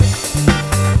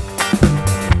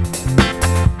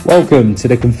Welcome to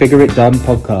the Configure It Done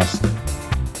podcast.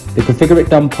 The Configure It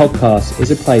Done podcast is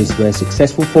a place where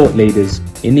successful thought leaders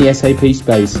in the SAP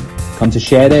space come to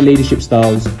share their leadership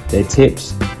styles, their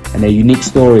tips, and their unique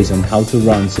stories on how to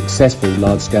run successful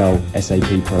large-scale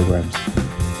SAP programs.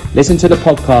 Listen to the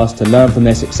podcast to learn from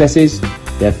their successes,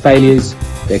 their failures,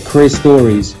 their career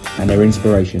stories, and their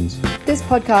inspirations. This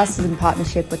podcast is in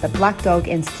partnership with the Black Dog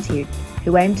Institute,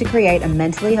 who aim to create a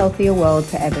mentally healthier world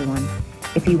for everyone.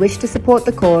 If you wish to support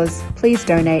the cause, please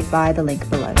donate via the link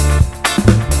below.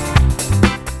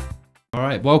 All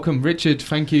right, welcome, Richard.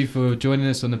 Thank you for joining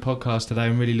us on the podcast today.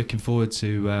 I'm really looking forward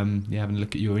to having a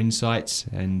look at your insights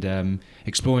and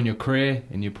exploring your career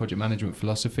and your project management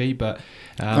philosophy. But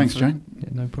thanks, Jane. Yeah,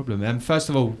 no problem. First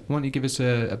of all, why don't you give us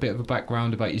a bit of a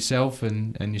background about yourself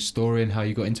and your story and how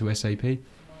you got into SAP?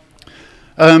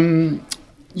 So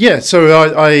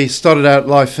I started out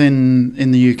life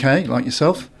in the UK, like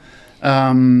yourself.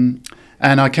 And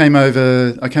I came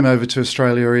over to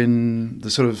Australia in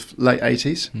the sort of late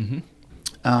 80s. Mm-hmm.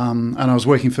 And I was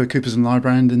working for Coopers &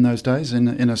 Lybrand in those days in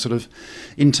a sort of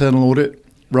internal audit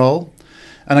role.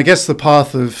 And I guess the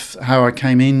path of how I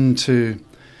came into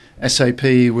SAP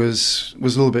was a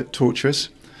little bit tortuous.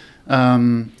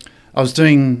 I was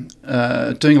doing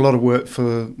a lot of work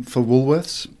for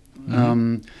Woolworths.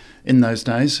 Mm-hmm. In those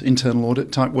days, internal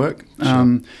audit type work. Sure.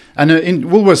 And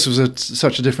Woolworths was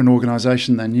such a different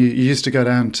organisation then. You used to go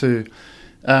down to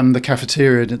the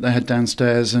cafeteria that they had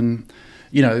downstairs, and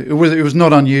it was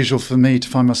not unusual for me to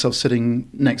find myself sitting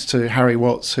next to Harry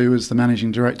Watts, who was the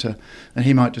managing director, and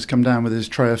he might just come down with his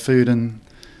tray of food and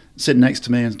sit next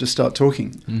to me and just start talking.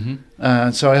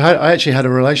 Mm-hmm. So I actually had a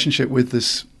relationship with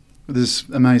this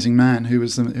amazing man who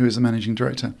was the managing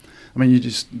director. I mean,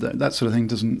 that sort of thing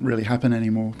doesn't really happen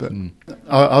anymore. But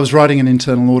I was writing an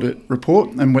internal audit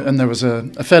report, and there was a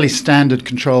fairly standard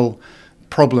control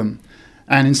problem.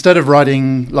 And instead of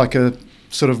writing like a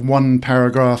sort of one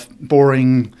paragraph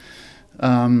boring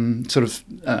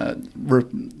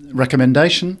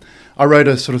recommendation, I wrote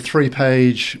a sort of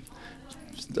 3-page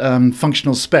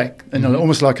functional spec, Mm-hmm.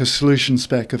 almost like a solution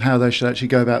spec of how they should actually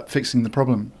go about fixing the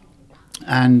problem.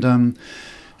 And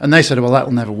they said, well, that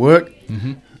will never work.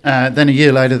 Mm-hmm. Then a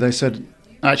year later, they said,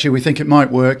 actually, we think it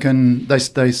might work, and they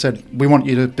said, we want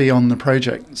you to be on the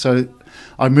project. So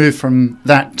I moved from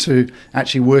that to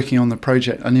actually working on the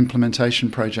project, an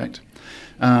implementation project,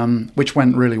 which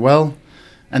went really well.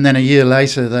 And then a year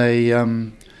later,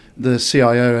 the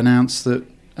CIO announced that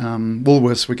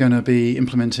Woolworths were going to be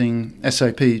implementing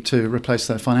SAP to replace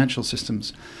their financial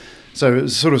systems. So it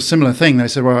was sort of a similar thing. They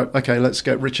said, well, okay, let's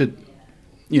get Richard.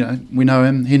 We know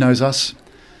him, he knows us.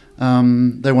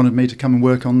 They wanted me to come and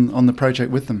work on the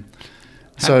project with them.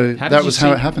 So that was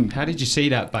how it happened. How did you see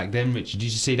that back then, Richard? Did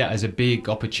you see that as a big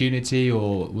opportunity,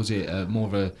 or was it more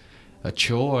of a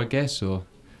chore, I guess? Or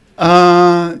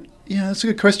that's a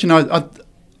good question. I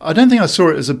don't think I saw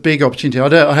it as a big opportunity.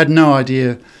 I had no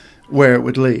idea where it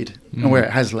would lead and where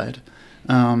it has led.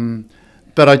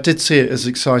 But I did see it as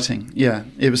exciting. Yeah,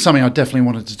 it was something I definitely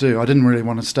wanted to do. I didn't really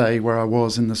want to stay where I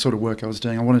was in the sort of work I was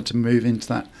doing. I wanted to move into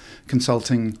that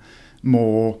consulting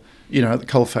more, at the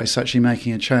coalface, actually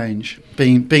making a change,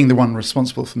 being the one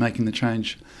responsible for making the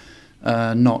change,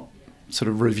 not sort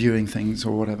of reviewing things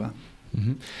or whatever.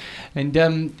 Mm-hmm. And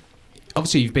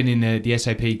obviously you've been in the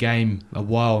SAP game a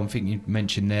while. I think you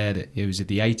mentioned there that it was in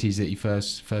the 80s that you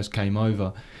first came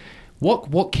over.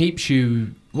 What keeps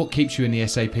you in the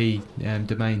SAP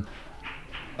domain?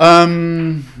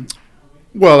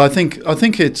 Well, I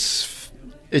think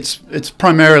it's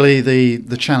primarily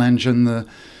the challenge and the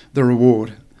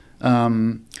reward.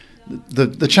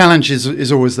 The challenge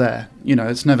is always there.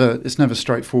 It's never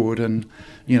straightforward, and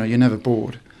you're never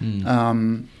bored.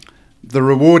 The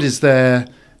reward is there.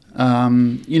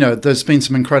 There's been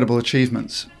some incredible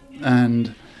achievements,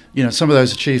 and some of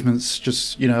those achievements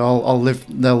just they'll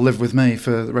live with me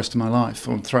for the rest of my life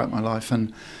or throughout my life,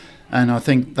 and I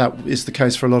think that is the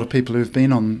case for a lot of people who've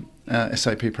been on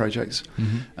SAP projects.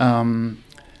 Mm-hmm.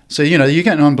 So you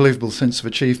get an unbelievable sense of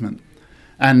achievement,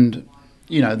 and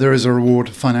there is a reward,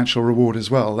 financial reward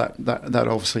as well. That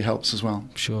obviously helps as well.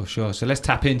 Sure. So let's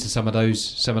tap into some of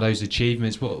those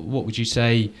achievements. What would you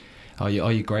say are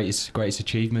your greatest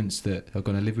achievements that are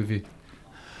going to live with you?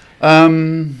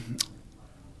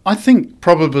 I think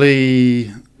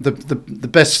probably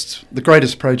the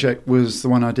greatest project was the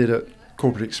one I did at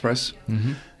Corporate Express.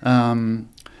 Mm-hmm.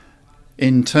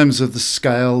 In terms of the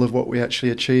scale of what we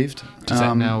actually achieved. Is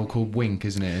that now called Wink,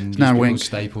 isn't it? And it's now Wink.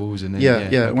 Staples, and then,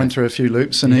 yeah, it went through a few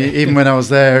loops, and even when I was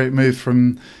there, it moved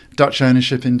from Dutch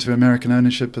ownership into American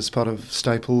ownership as part of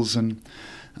Staples, and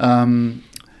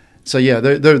So yeah,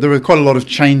 there were quite a lot of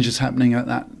changes happening at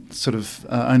sort of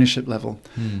ownership level.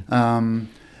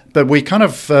 But we kind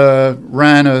of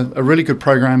ran a really good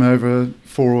program over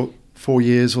 4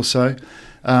 years or so,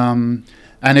 and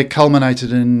it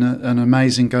culminated in an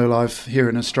amazing go live here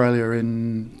in Australia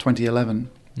in 2011,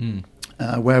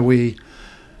 where we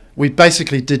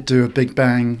basically did do a big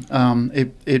bang.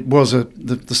 It was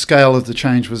the scale of the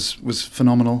change was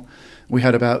phenomenal. We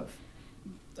had about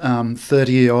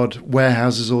 30 odd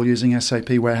warehouses all using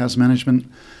SAP Warehouse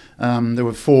Management. There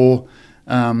were 4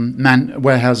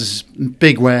 warehouses,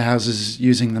 big warehouses,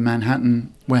 using the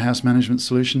Manhattan Warehouse Management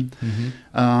solution.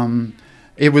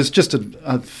 It was just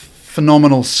a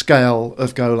phenomenal scale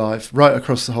of go live right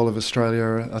across the whole of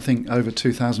Australia. I think over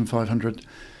 2,500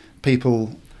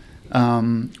 people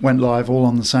went live all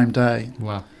on the same day.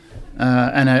 Wow.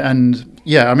 And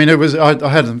yeah, I mean, it was I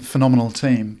had a phenomenal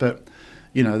team, but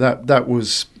you know that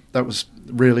was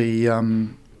really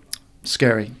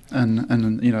scary,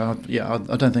 and you know,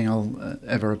 I don't think I'll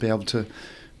ever be able to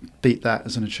beat that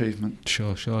as an achievement.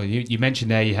 Sure. You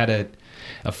mentioned there you had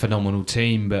a phenomenal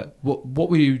team, but what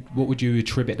would you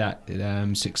attribute that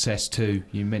success to?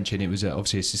 You mentioned it was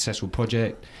obviously a successful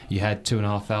project. You had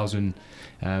 2,500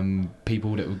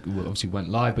 people that obviously went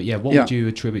live, but what would you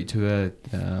attribute to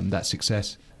that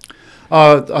success?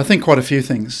 I think quite a few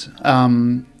things.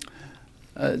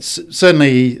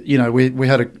 Certainly, you know, we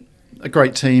had a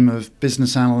great team of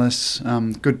business analysts,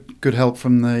 good help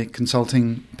from the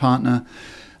consulting partner,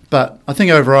 but I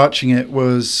think overarching it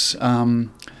was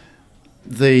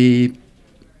the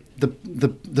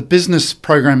business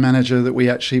program manager that we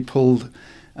actually pulled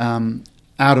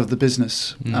out of the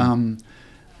business.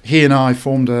 He and I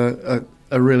formed a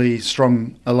really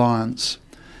strong alliance,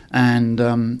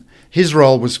 and his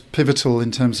role was pivotal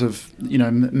in terms of, you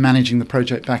know, managing the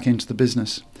project back into the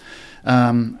business.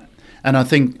 And I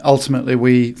think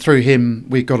ultimately through him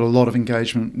we got a lot of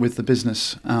engagement with the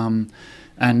business, and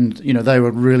you know, they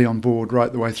were really on board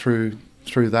right the way through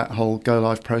that whole go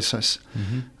live process.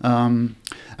 And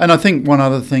I think one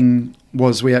other thing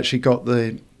was we actually got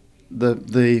the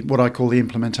what I call the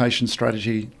implementation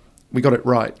strategy. We got it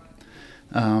right,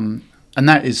 and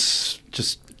that is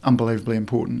just unbelievably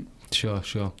important. Sure.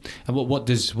 And what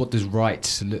does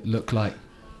right look like?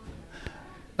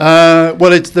 Well,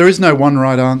 there is no one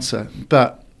right answer,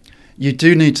 but you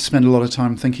do need to spend a lot of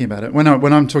time thinking about it. When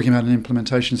I'm talking about an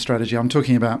implementation strategy, I'm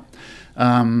talking about,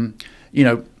 you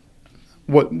know,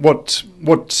 what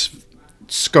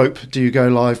scope do you go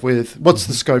live with? What's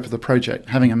the scope of the project?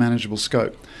 Having a manageable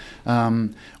scope.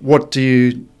 What do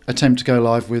you attempt to go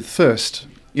live with first?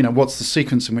 You know, what's the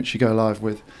sequence in which you go live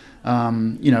with?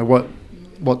 You know,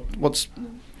 what's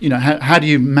you know, how do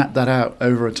you map that out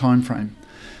over a time frame?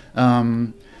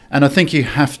 And I think you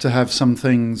have to have some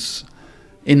things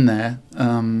in there.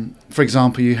 For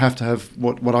example, you have to have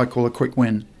what I call a quick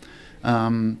win.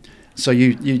 So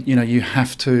you know, you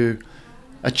have to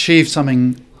achieve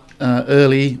something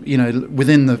early. You know, at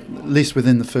least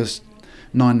within the first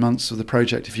 9 months of the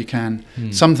project, if you can,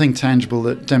 something tangible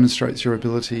that demonstrates your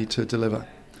ability to deliver.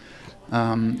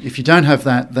 If you don't have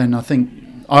that, then I think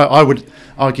I would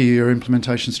argue your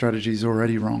implementation strategy is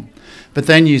already wrong. But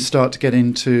then you start to get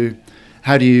into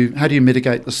how do you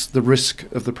mitigate the risk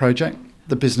of the project,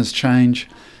 the business change,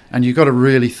 and you've got to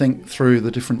really think through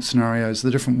the different scenarios,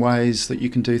 the different ways that you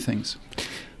can do things.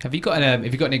 Have you got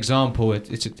an example?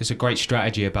 It's a great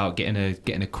strategy about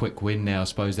getting a quick win. Now I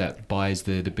suppose that buys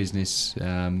the business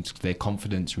their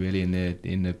confidence really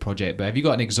in the project. But have you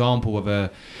got an example of a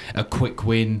quick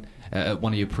win at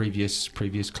one of your previous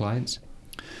clients?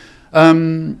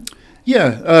 I'll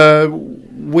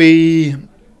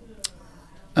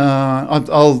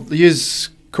use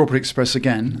Corporate Express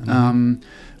again.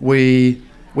 We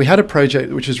had a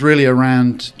project which was really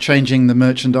around changing the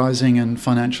merchandising and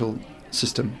financial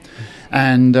system,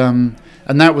 and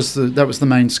that was the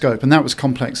main scope, and that was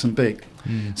complex and big.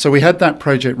 So we had that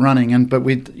project running, but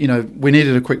we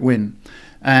needed a quick win,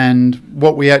 and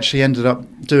what we actually ended up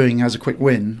doing as a quick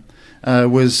win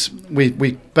was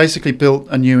we basically built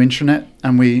a new intranet,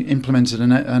 and we implemented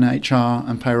an HR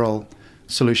and payroll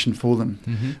solution for them,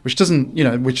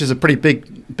 which is a pretty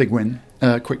big win,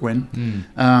 quick win.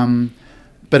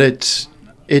 But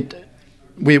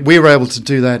we were able to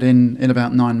do that in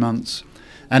about 9 months,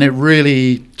 and it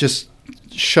really just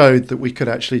showed that we could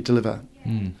actually deliver.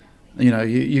 You know,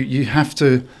 you have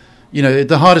to, you know,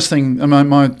 the hardest thing.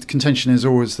 My contention is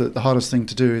always that the hardest thing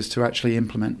to do is to actually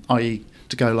implement, i.e.,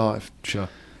 to go live. Sure.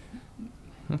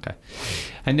 Okay.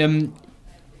 And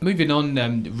moving on,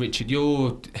 Richard,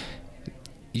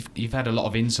 you've had a lot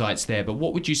of insights there, but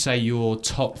what would you say your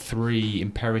top 3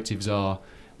 imperatives are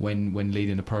when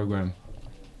leading a program?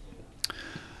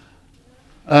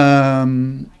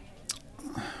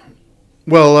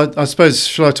 Well, I suppose,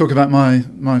 shall I talk about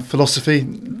my philosophy?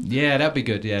 Yeah, that'd be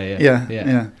good.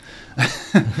 Yeah.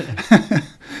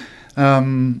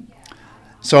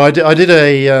 So I did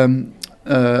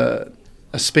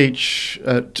a speech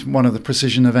at one of the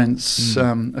Precision events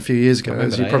a few years ago,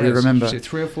 as you probably remember. Was it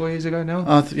 3 or 4 years ago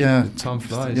now? Yeah. Time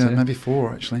flies. Yeah, maybe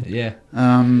 4 actually. Yeah.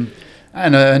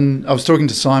 And I was talking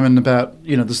to Simon about,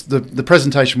 you know, the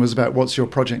presentation was about what's your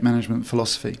project management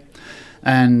philosophy,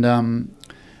 and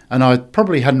I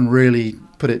probably hadn't really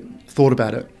thought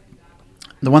about it.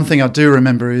 The one thing I do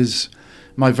remember is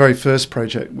my very first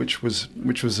project, which was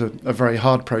a very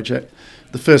hard project.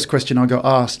 The first question I got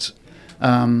asked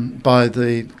by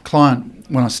the client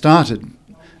when I started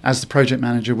as the project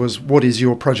manager was, "What is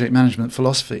your project management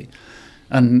philosophy?"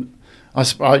 And I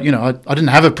didn't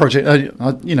have a project. I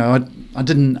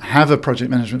didn't have a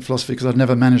project management philosophy because I'd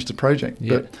never managed a project.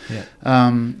 But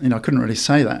I couldn't really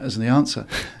say that as the answer.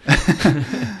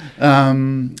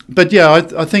 But yeah,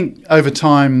 I think over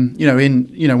time,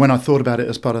 when I thought about it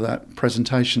as part of that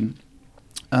presentation,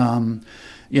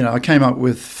 I came up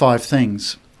with 5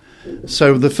 things.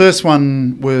 So the first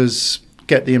one was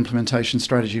get the implementation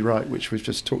strategy right, which we've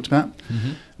just talked about.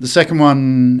 Mm-hmm. The second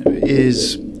one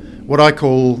is what I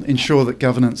call ensure that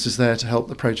governance is there to help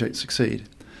the project succeed,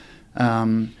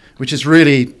 which is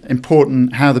really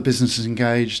important, how the business is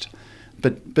engaged,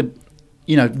 but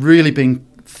really being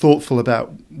thoughtful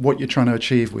about what you're trying to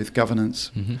achieve with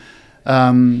governance.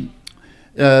 Mm-hmm.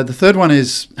 The third one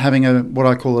is having what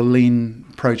I call a lean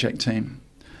project team.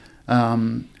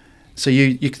 So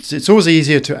it's always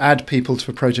easier to add people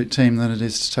to a project team than it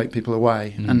is to take people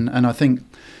away. Mm. And I think,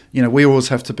 we always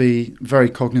have to be very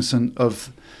cognizant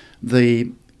of the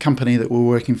company that we're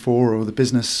working for or the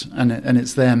business, and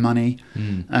it's their money.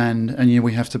 Mm. And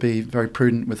we have to be very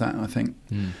prudent with that, I think.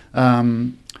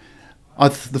 Mm.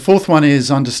 The fourth one is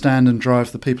understand and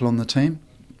drive the people on the team.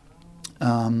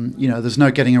 There's no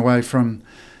getting away from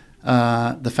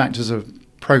the fact as a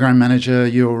program manager,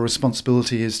 your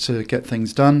responsibility is to get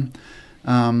things done,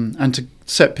 and to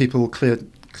set people clear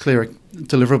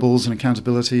deliverables and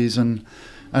accountabilities,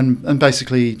 and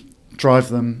basically drive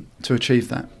them to achieve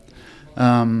that.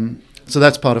 So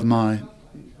that's part of my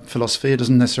philosophy. It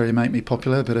doesn't necessarily make me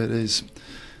popular, but it is,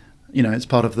 it's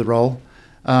part of the role.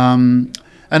 And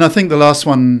I think the last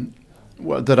one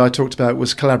that I talked about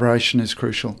was collaboration is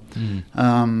crucial.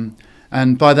 Mm.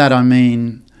 And by that I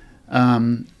mean,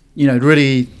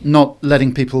 really not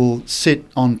letting people sit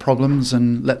on problems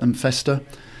and let them fester.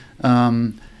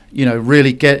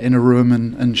 Really get in a room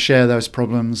and share those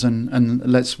problems and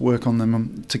let's work on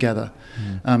them together.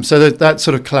 Mm. So that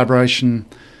sort of collaboration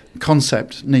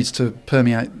concept needs to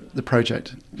permeate the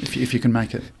project if you can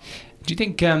make it. Do you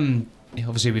think,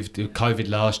 obviously with COVID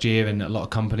last year and a lot of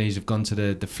companies have gone to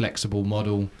the flexible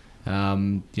model,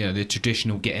 the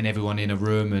traditional getting everyone in a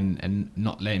room and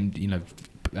not letting,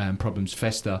 problems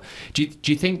fester. Do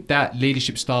you think that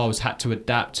leadership styles had to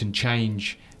adapt and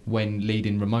change when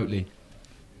leading remotely?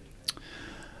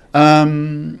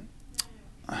 That's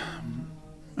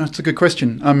a good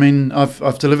question. I mean,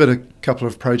 I've delivered a couple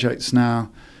of projects now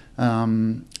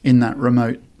in that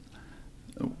remote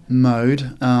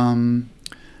mode, and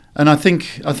I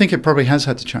think it probably has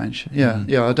had to change. Yeah, mm-hmm.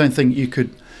 Yeah. I don't think you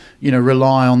could,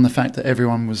 rely on the fact that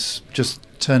everyone was just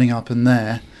turning up and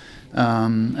there.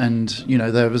 And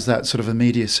there was that sort of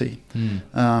immediacy.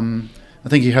 Mm. I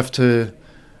think you have to,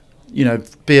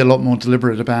 be a lot more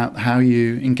deliberate about how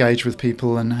you engage with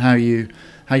people and how you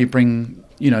bring,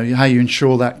 how you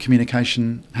ensure that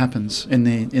communication happens in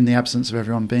the absence of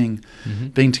everyone being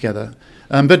together.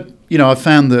 But I've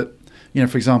found that,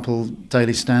 for example,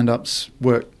 daily stand-ups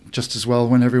work just as well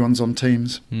when everyone's on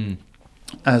Teams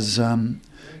as.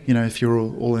 If you're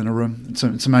all in a room,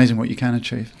 it's amazing what you can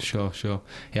achieve. Sure.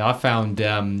 Yeah, I found,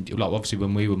 obviously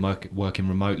when we were working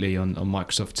remotely on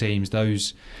Microsoft Teams,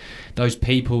 those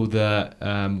people that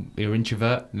are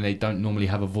introvert and they don't normally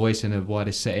have a voice in a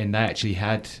wider setting, they actually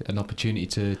had an opportunity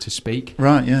to speak.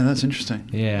 Right. Yeah, that's interesting.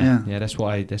 Yeah. That's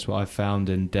what I found,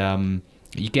 and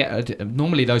you get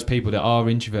normally those people that are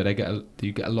introvert,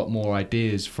 you get a lot more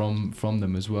ideas from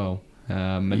them as well.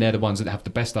 And they're the ones that have the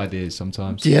best ideas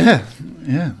sometimes. Yeah.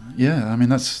 I mean,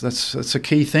 that's a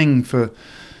key thing for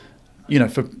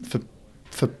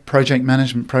project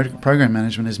management, program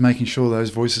management, is making sure those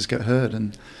voices get heard,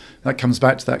 and that comes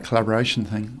back to that collaboration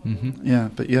thing. Mm-hmm. Yeah,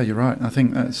 but yeah, you're right. I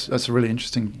think that's a really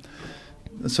interesting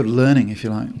sort of learning, if you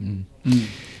like. Mm. Mm.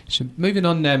 So moving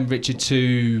on then, Richard,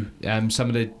 to some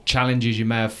of the challenges you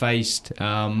may have faced.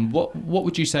 What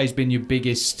would you say has been your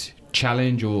biggest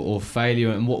challenge or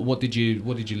failure, and what did you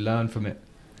learn from it?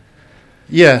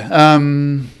 Yeah.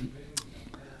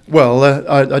 Well,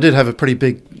 I did have a pretty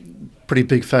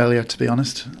big failure, to be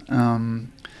honest.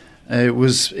 It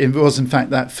was in fact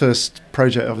that first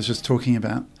project I was just talking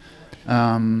about.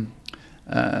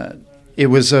 It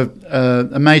was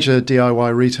a major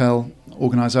DIY retail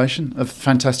organisation, a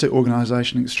fantastic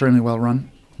organisation, extremely well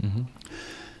run,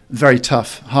 very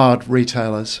tough, hard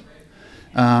retailers,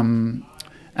 and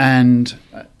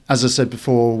as I said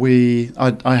before,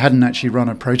 I hadn't actually run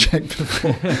a project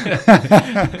before,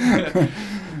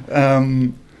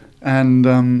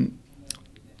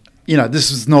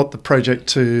 this was not the project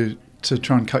to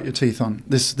try and cut your teeth on.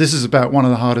 This is about one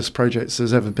of the hardest projects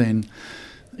there's ever been.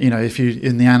 If you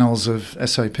in the annals of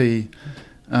SAP,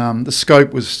 the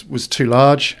scope was too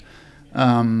large,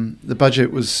 the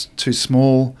budget was too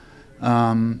small.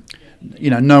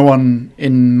 No one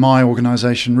in my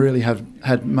organisation really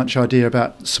had much idea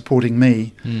about supporting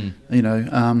me.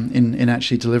 In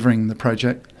actually delivering the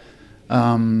project.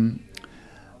 The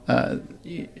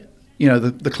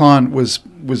client was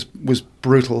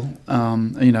brutal.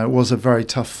 It was a very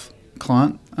tough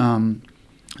client.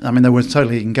 They were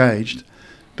totally engaged,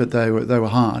 but they were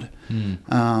hard.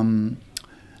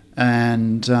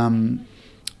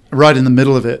 Right in the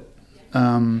middle of it,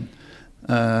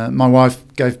 my wife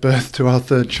gave birth to our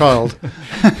third child,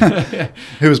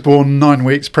 who was born 9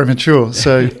 weeks premature.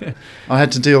 So I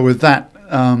had to deal with that.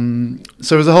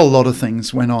 So there was a whole lot of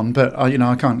things went on, but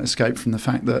I can't escape from the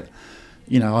fact that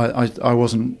I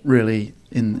wasn't really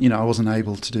I wasn't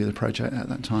able to do the project at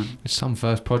that time. It's some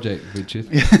first project, Richard.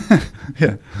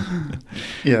 Yeah.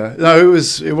 No,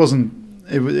 it wasn't.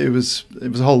 It was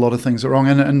a whole lot of things that were wrong,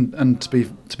 and to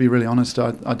be really honest,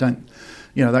 I don't.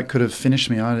 That could have finished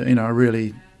me. I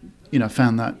really,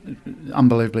 found that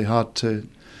unbelievably hard to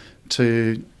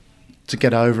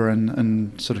get over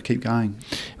and sort of keep going.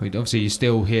 I mean, obviously, you're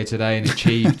still here today and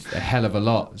achieved a hell of a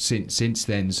lot since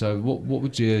then. So, what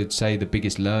would you say the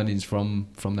biggest learnings from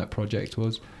that project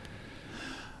was?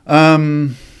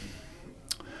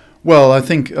 Well, I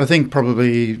think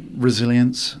probably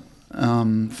resilience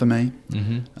for me.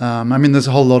 There's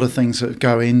a whole lot of things that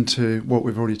go into what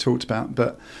we've already talked about,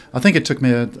 but I think it took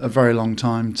me a very long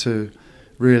time to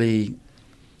really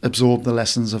absorb the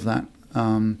lessons of that.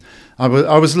 I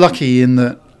was lucky in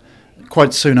that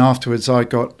quite soon afterwards I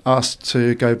got asked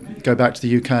to go back to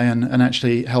the UK and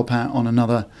actually help out on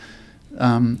another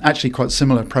actually quite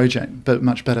similar project, but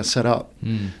much better set up.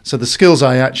 So the skills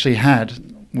I actually had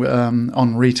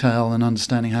on retail and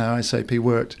understanding how SAP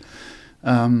worked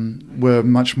were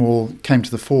much more came to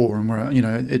the fore, and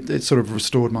it sort of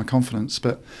restored my confidence.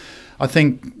 But I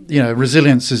think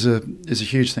resilience is a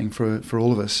huge thing for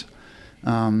all of us.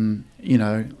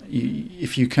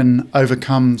 If you can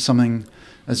overcome something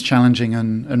as challenging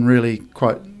and really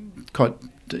quite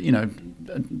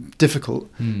difficult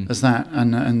as that,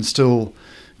 and still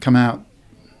come out,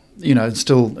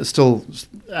 still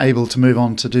able to move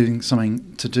on to do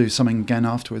something again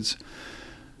afterwards.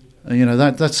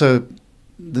 That's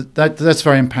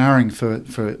very empowering for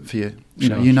you.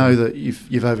 You know that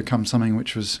you've overcome something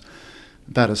which was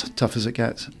about as tough as it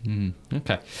gets.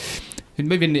 Okay. And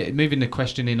moving the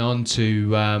questioning on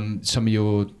to some of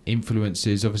your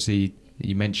influences. Obviously,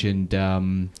 you mentioned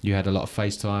you had a lot of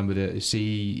FaceTime with a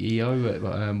CEO at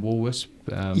Woolworths.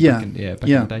 Back in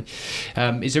the day.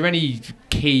 Is there any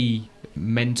key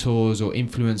mentors or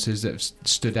influences that have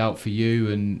stood out for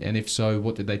you? And if so,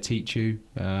 what did they teach you?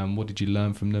 What did you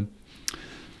learn from them?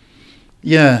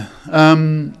 Yeah.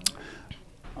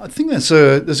 I think that's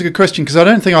a good question, because I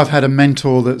don't think I've had a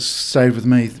mentor that's stayed with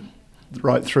me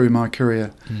right through my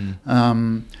career.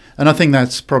 And I think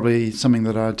that's probably something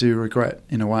that I do regret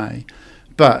in a way.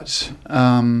 But,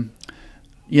 there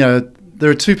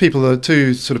are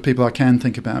two sort of people I can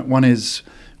think about. One is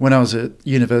when I was at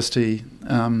university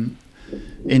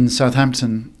in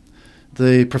Southampton,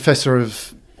 the professor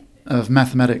of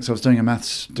mathematics, I was doing a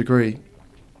maths degree,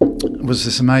 was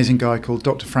this amazing guy called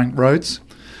Dr. Frank Rhodes.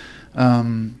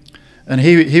 And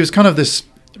he was kind of this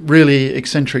really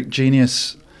eccentric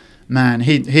genius man.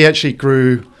 He actually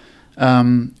grew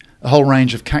a whole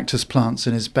range of cactus plants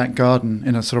in his back garden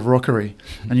in a sort of rockery.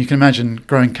 And you can imagine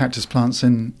growing cactus plants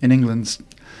in England's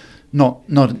not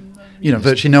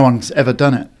virtually no one's ever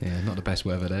done it. Yeah, not the best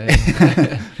weather there.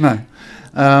 No.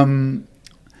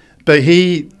 But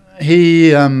he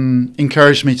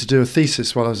encouraged me to do a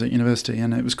thesis while I was at university,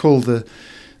 and it was called the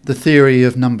Theory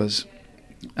of Numbers.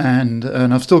 And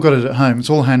I've still got it at home.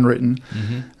 It's all handwritten,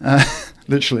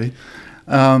 literally.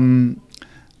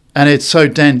 And it's so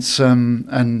dense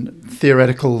and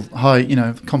theoretical, high,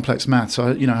 complex maths. So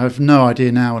I have no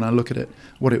idea now when I look at it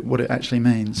what it actually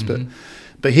means. But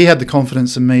But he had the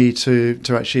confidence in me to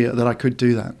actually that I could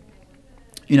do that.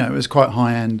 You know, it was quite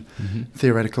high-end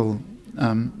theoretical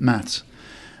maths.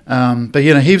 But,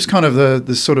 you know, he was kind of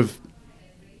the sort of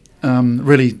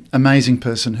really amazing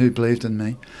person who believed in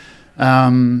me.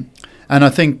 And I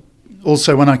think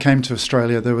also when I came to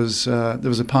Australia, there was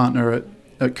a partner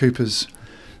at Coopers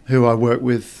who I worked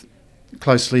with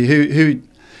closely who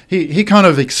he kind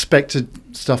of expected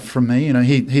stuff from me. You know,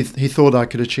 he thought I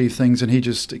could achieve things, and he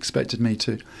just expected me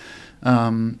to.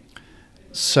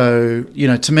 So, you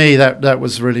know, to me that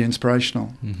was really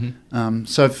inspirational.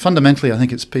 So fundamentally, I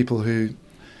think it's people who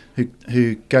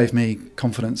gave me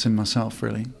confidence in myself,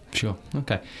 really. Sure.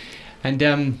 Okay. And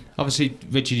obviously,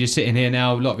 Richard, you're sitting here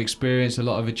now, a lot of experience, a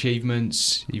lot of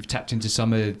achievements. You've tapped into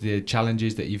some of the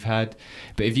challenges that you've had.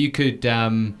 But if you could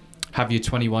have your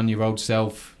 21-year-old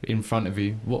self in front of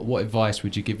you, what advice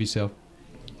would you give yourself?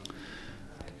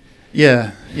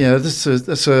 Yeah. That's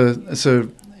a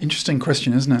interesting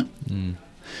question, isn't it?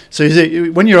 So,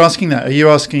 when you're asking that, are you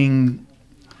asking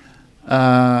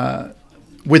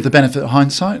with the benefit of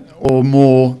hindsight, or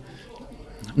more?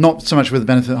 Not so much with the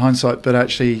benefit of hindsight, but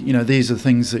actually, you know, these are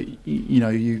things that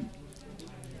you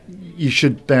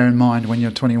should bear in mind when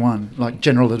you're 21, like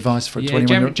general advice for a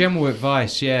 21-year-old. General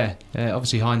advice, yeah.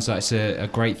 Obviously, hindsight's a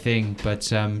great thing, but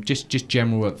just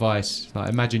general advice. Like,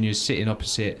 imagine you're sitting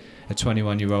opposite a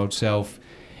 21-year-old self.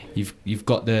 You've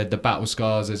got the battle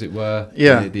scars, as it were,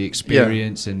 the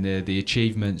experience and the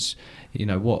achievements. You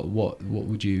know, what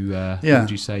would you what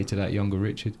would you say to that younger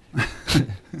Richard?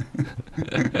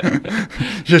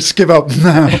 Just give up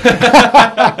now.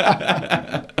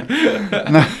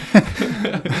 No.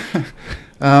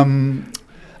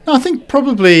 No, I think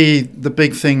probably the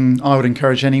big thing I would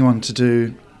encourage anyone to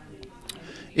do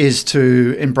is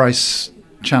to embrace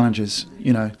challenges.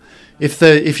 You know,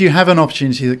 if you have an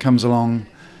opportunity that comes along,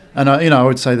 and I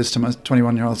would say this to my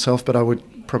 21-year-old self, but I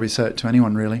would probably say it to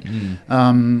anyone really.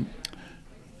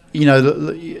 You know,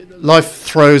 life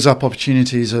throws up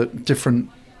opportunities at different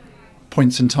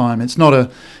points in time. It's not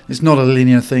a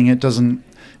linear thing. There's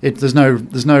no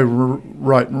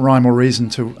right rhyme or reason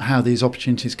to how these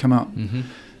opportunities come up.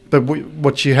 But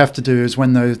what you have to do is,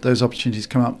 when those opportunities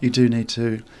come up, you do need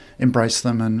to embrace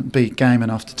them and be game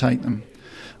enough to take them.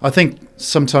 I think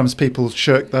sometimes people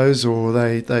shirk those, or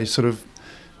they sort of,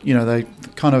 you know, they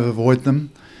kind of avoid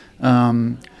them.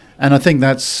 And I think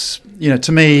that's, you know,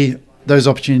 to me, those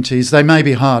opportunities, they may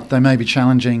be hard, they may be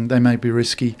challenging, they may be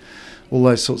risky, all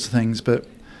those sorts of things. But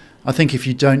I think if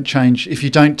you don't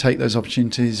take those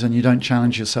opportunities and you don't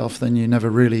challenge yourself, then you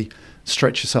never really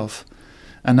stretch yourself.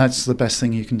 And that's the best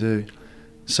thing you can do.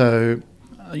 So,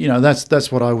 you know,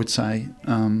 that's what I would say.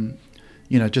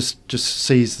 You know, just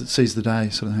seize the day,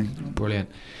 sort of thing. Brilliant.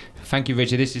 Thank you,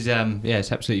 Richard. This is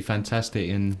it's absolutely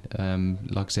fantastic, and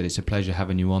like I said, it's a pleasure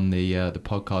having you on the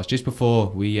podcast. Just before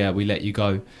we let you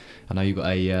go, I know you've got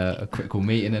a critical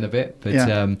meeting in a bit, but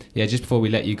just before we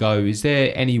let you go, is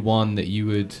there anyone that you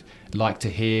would like to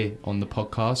hear on the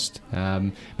podcast?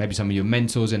 Maybe some of your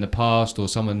mentors in the past, or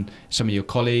some of your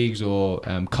colleagues, or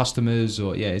customers,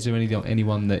 or is there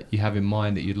anyone that you have in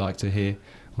mind that you'd like to hear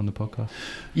on the podcast?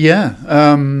 Yeah,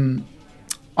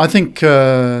 I think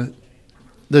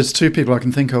there's two people I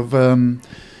can think of.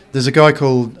 There's a guy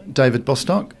called David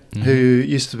Bostock, who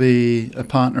used to be a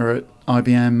partner at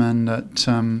IBM and at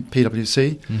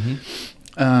PwC.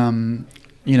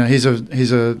 You know, he's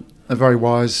a very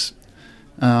wise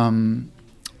man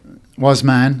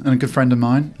and a good friend of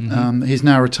mine. He's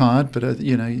now retired, but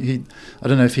you know, I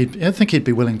don't know if I think he'd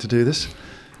be willing to do this.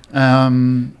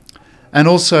 And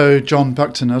also John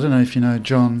Buckton. I don't know if you know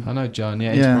John. I know John. Yeah,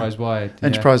 Enterprise Wide.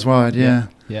 Enterprise Wide. Yeah.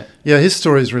 His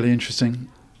story is really interesting.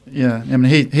 Yeah, I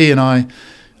mean, he and I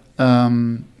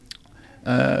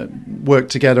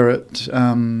worked together at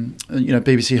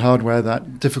BBC Hardware,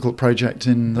 that difficult project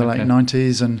in the late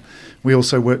 90s, and we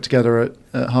also worked together at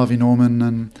Harvey Norman,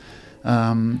 and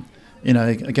you know,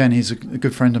 again, he's a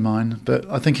good friend of mine, but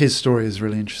I think his story is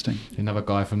really interesting. Another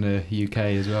guy from the UK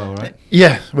as well, right?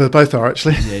 Yeah, well, both are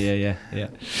actually. Yeah.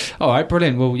 All right,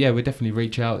 brilliant. Well, we'll definitely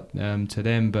reach out to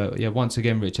them. But once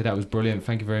again, Richard, that was brilliant.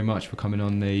 Thank you very much for coming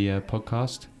on the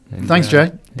podcast. And, thanks,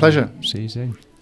 Jay. Pleasure. See you soon.